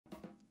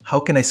How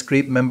can I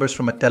scrape members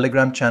from a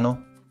Telegram channel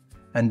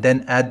and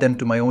then add them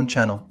to my own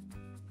channel?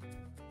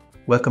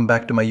 Welcome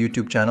back to my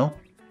YouTube channel.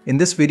 In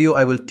this video,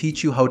 I will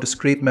teach you how to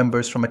scrape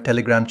members from a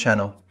Telegram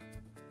channel.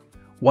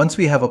 Once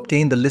we have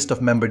obtained the list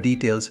of member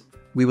details,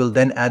 we will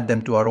then add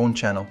them to our own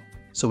channel.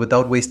 So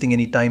without wasting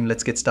any time,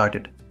 let's get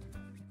started.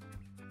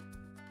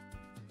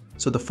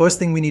 So the first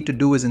thing we need to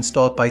do is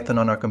install Python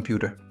on our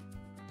computer.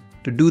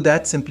 To do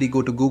that, simply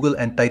go to Google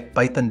and type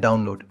Python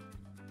download.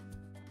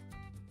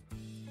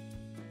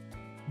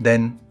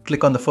 Then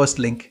click on the first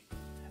link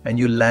and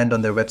you'll land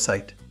on their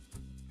website.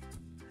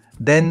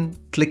 Then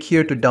click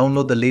here to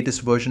download the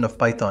latest version of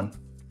Python.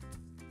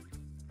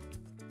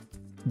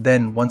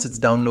 Then once it's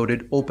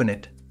downloaded, open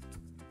it.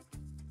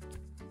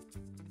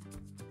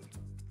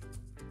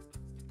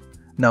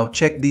 Now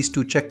check these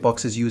two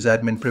checkboxes: use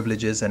admin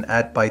privileges and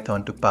add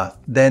Python to path.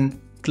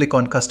 Then click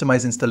on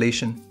customize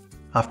installation.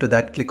 After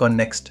that, click on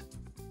next.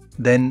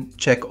 Then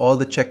check all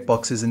the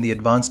checkboxes in the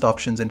advanced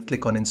options and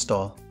click on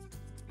install.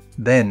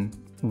 Then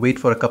wait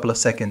for a couple of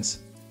seconds.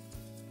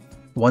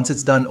 Once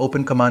it's done,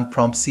 open command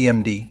prompt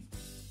cmd.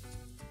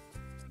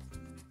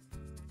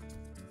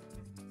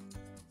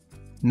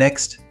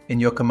 Next, in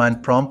your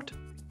command prompt,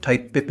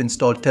 type pip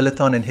install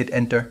telethon and hit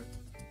enter.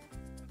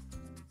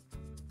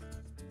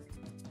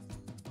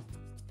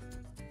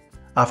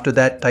 After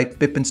that, type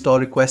pip install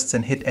requests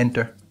and hit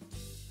enter.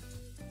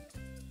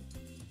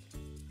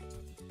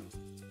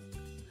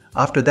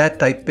 After that,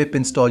 type pip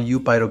install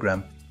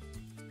upyrogram.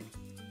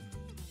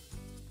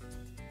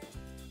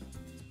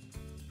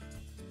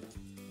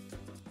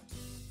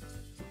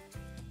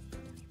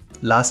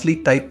 Lastly,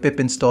 type pip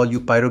install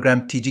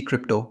upyrogram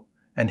tgcrypto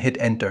and hit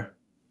enter.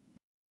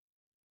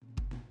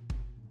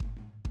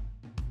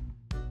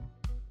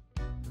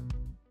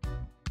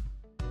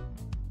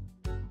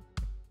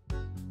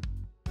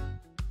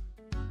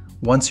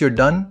 Once you're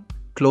done,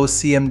 close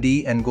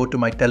CMD and go to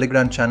my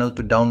Telegram channel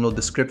to download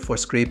the script for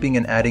scraping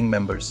and adding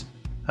members.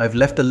 I've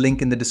left a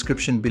link in the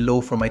description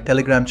below for my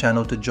Telegram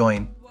channel to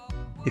join.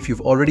 If you've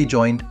already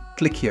joined,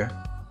 click here.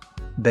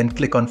 Then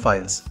click on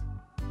Files.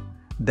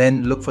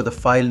 Then look for the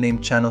file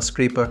name channel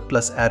scraper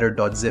plus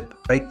adder.zip.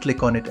 Right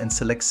click on it and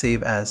select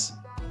Save As.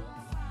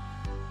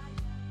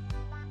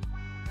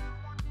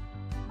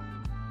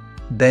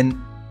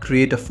 Then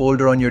create a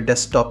folder on your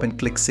desktop and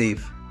click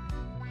Save.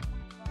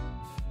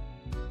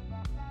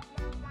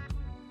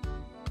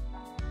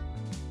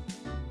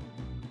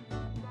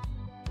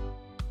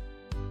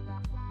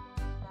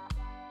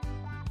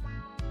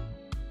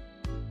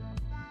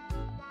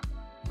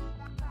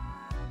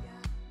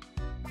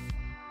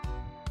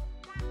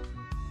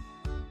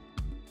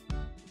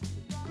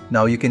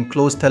 Now you can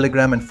close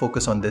Telegram and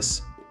focus on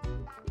this.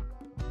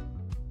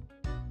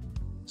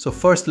 So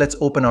first, let's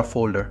open our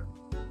folder.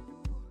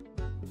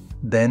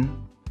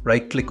 Then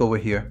right click over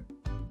here.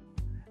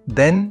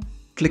 Then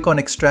click on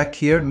extract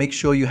here. Make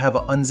sure you have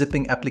an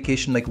unzipping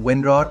application like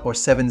WinRAR or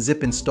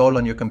 7-zip installed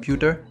on your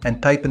computer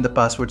and type in the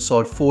password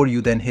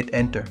solve4u, then hit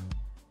enter.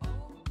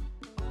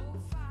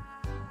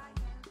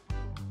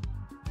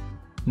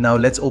 Now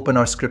let's open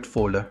our script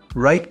folder.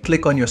 Right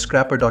click on your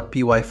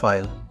scrapper.py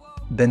file.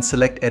 Then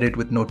select Edit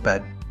with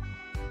Notepad.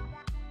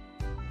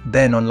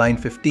 Then on line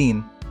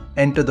 15,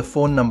 enter the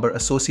phone number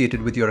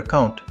associated with your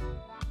account.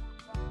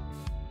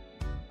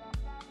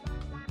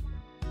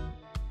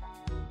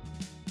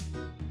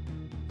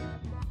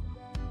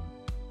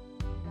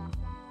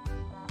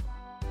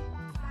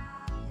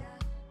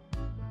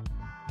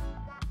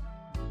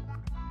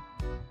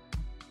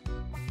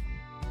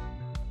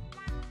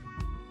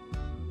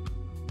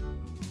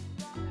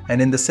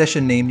 And in the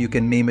session name, you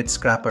can name it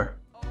Scrapper.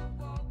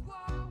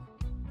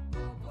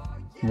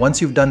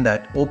 Once you've done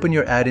that, open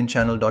your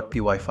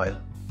addinchannel.py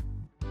file.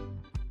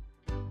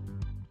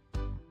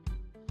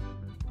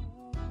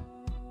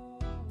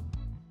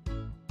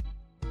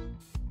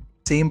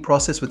 Same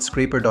process with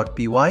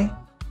scraper.py,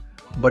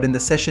 but in the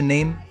session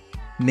name,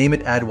 name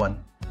it add1.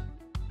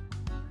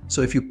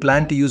 So if you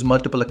plan to use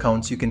multiple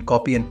accounts, you can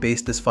copy and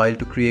paste this file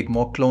to create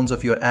more clones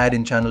of your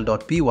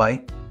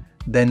addinchannel.py,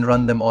 then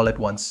run them all at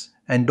once.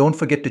 And don't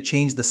forget to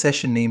change the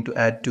session name to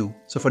add2.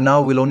 So for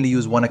now, we'll only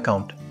use one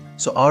account.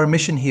 So our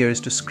mission here is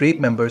to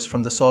scrape members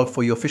from the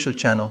Solve4U official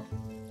channel.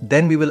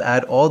 Then we will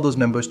add all those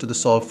members to the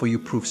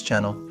Solve4U Proofs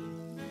channel.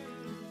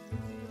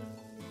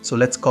 So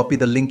let's copy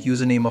the link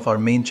username of our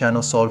main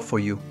channel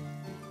Solve4U.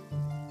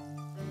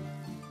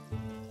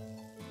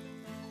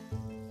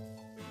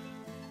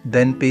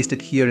 Then paste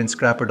it here in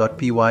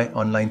scrapper.py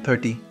on line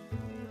 30.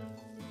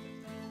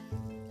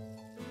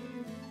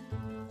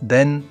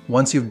 Then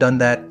once you've done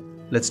that,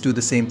 let's do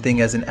the same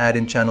thing as in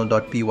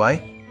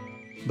addinchannel.py.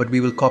 But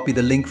we will copy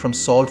the link from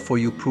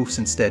Solve4U Proofs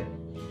instead.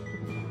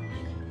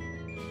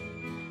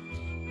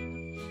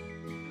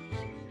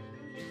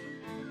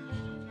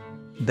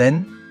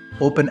 Then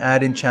open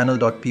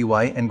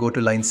addinchannel.py and go to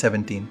line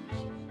 17.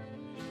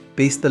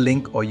 Paste the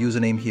link or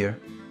username here.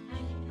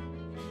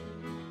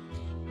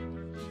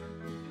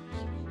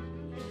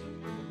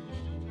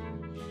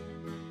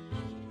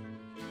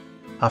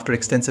 After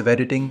extensive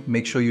editing,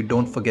 make sure you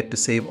don't forget to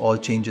save all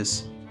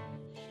changes.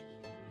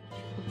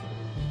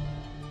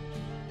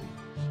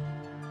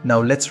 Now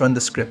let's run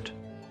the script.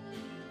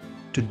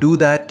 To do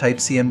that, type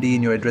CMD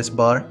in your address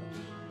bar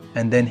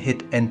and then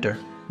hit enter.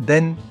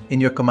 Then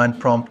in your command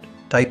prompt,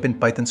 type in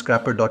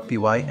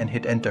python-scrapper.py and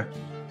hit enter.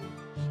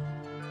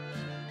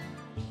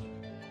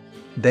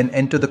 Then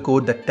enter the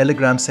code that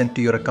Telegram sent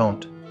to your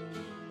account.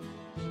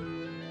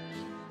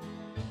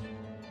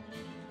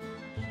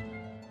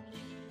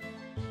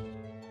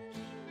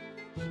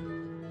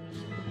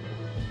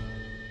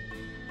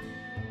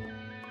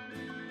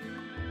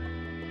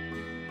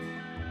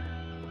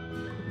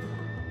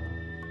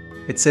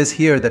 It says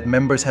here that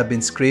members have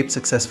been scraped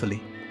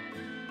successfully.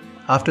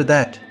 After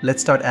that,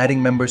 let's start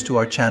adding members to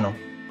our channel.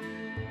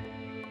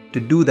 To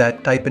do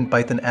that, type in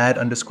python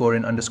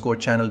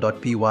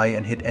add_in_channel.py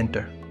and hit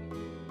enter.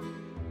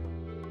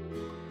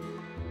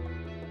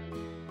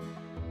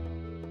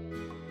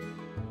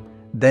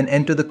 Then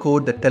enter the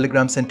code that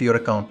Telegram sent to your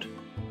account.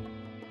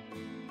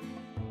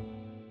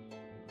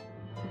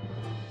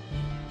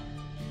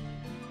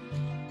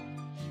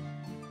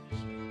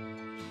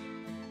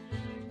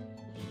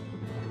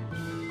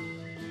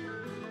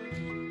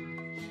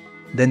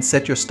 Then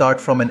set your start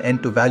from and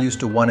end to values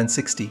to 1 and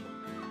 60,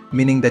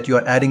 meaning that you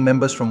are adding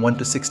members from 1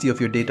 to 60 of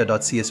your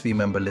data.csv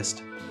member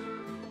list.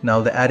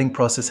 Now the adding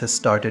process has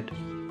started.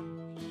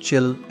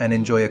 Chill and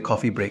enjoy a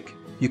coffee break.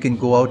 You can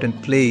go out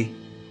and play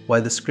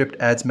while the script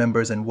adds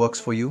members and works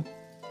for you.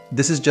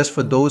 This is just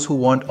for those who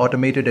want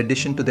automated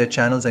addition to their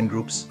channels and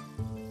groups.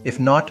 If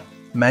not,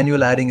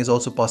 manual adding is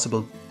also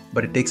possible,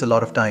 but it takes a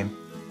lot of time.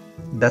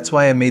 That's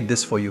why I made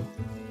this for you.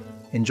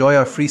 Enjoy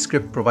our free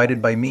script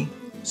provided by me,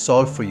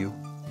 solved for you.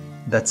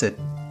 That's it.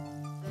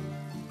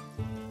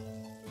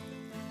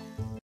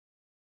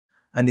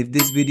 And if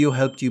this video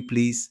helped you,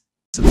 please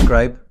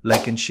subscribe,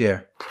 like and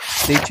share.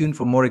 Stay tuned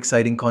for more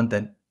exciting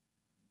content.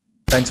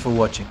 Thanks for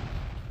watching.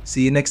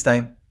 See you next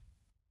time.